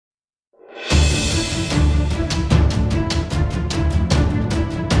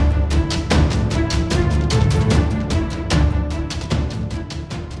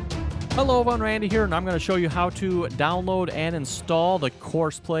Hello everyone, Randy here, and I'm going to show you how to download and install the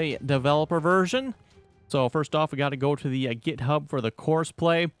Courseplay developer version. So first off, we got to go to the GitHub for the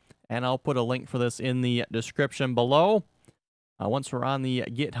Courseplay, and I'll put a link for this in the description below. Once we're on the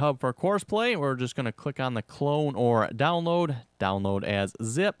GitHub for Courseplay, we're just going to click on the clone or download as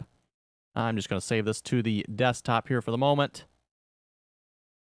zip. I'm just going to save this to the desktop here for the moment.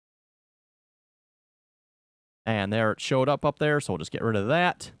 And there it showed up there, so we'll just get rid of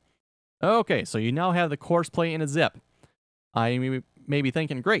that. Okay, so you now have the Courseplay in a zip. You may be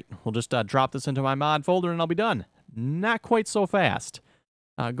thinking, great, we'll just drop this into my mod folder and I'll be done. Not quite so fast.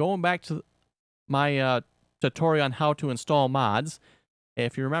 Going back to my tutorial on how to install mods,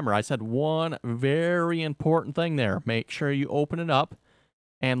 if you remember, I said one very important thing there. Make sure you open it up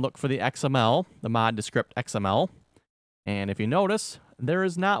and look for the XML, the mod descript XML. And if you notice, there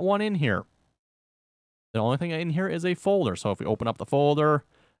is not one in here. The only thing in here is a folder. So if we open up the folder,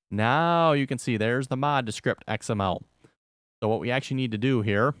 now you can see there's the mod descript XML. So what we actually need to do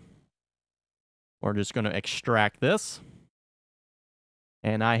here, we're just going to extract this.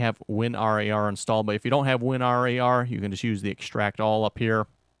 And I have WinRAR installed, but if you don't have WinRAR, you can just use the extract all up here.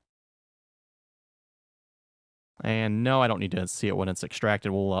 And no, I don't need to see it when it's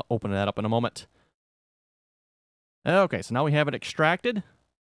extracted. We'll open that up in a moment. Okay, so now we have it extracted.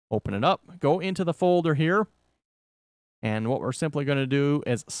 Open it up, go into the folder here. And what we're simply going to do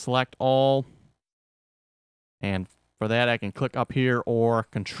is select all. And for that, I can click up here or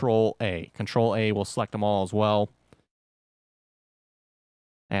Control A. Control A will select them all as well.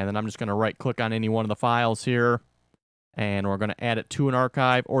 And then I'm just going to right click on any one of the files here. And we're going to add it to an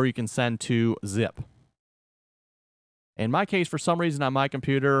archive, or you can send to zip. In my case, for some reason on my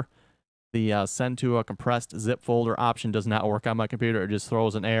computer, the send to a compressed zip folder option does not work on my computer. It just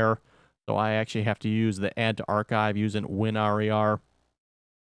throws an error. So I actually have to use the add to archive using WinRAR.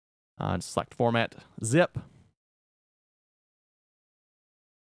 Select format zip.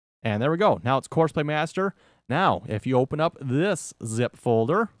 And there we go. Now it's Courseplay Master. Now, if you open up this zip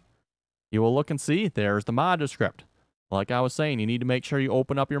folder, you will look and see there's the mod descript. Like I was saying, you need to make sure you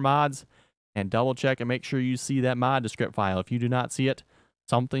open up your mods and double check and make sure you see that mod descript file. If you do not see it,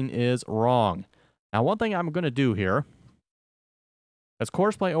 something is wrong. Now, one thing I'm going to do here, because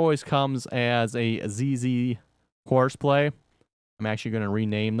Courseplay always comes as a ZZ Courseplay, I'm actually going to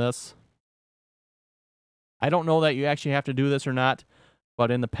rename this. I don't know that you actually have to do this or not,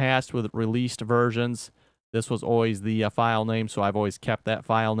 but in the past with released versions, this was always the file name, so I've always kept that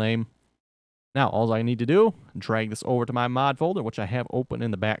file name. Now, all I need to do, drag this over to my mod folder, which I have open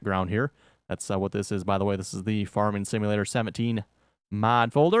in the background here. That's what this is, by the way. This is the Farming Simulator 17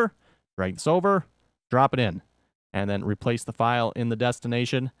 mod folder. Drag this over, drop it in, and then replace the file in the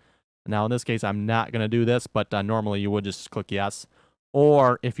destination. Now, in this case, I'm not going to do this, but normally you would just click yes.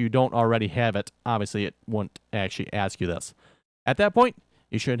 Or if you don't already have it, obviously it won't actually ask you this. At that point,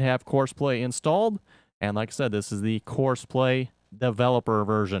 you should have Courseplay installed. And like I said, this is the Courseplay developer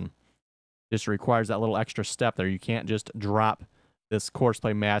version. This requires that little extra step there. You can't just drop this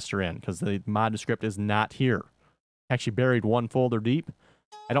Courseplay master in because the mod descript is not here. Actually buried one folder deep.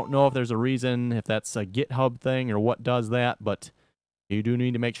 I don't know if there's a reason, if that's a GitHub thing or what does that, but you do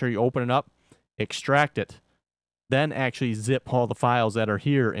need to make sure you open it up, extract it, then actually zip all the files that are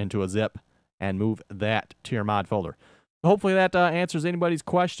here into a zip and move that to your mod folder. Hopefully that answers anybody's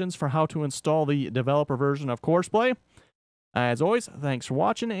questions for how to install the developer version of Courseplay. As always, thanks for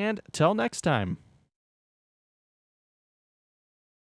watching, and till next time.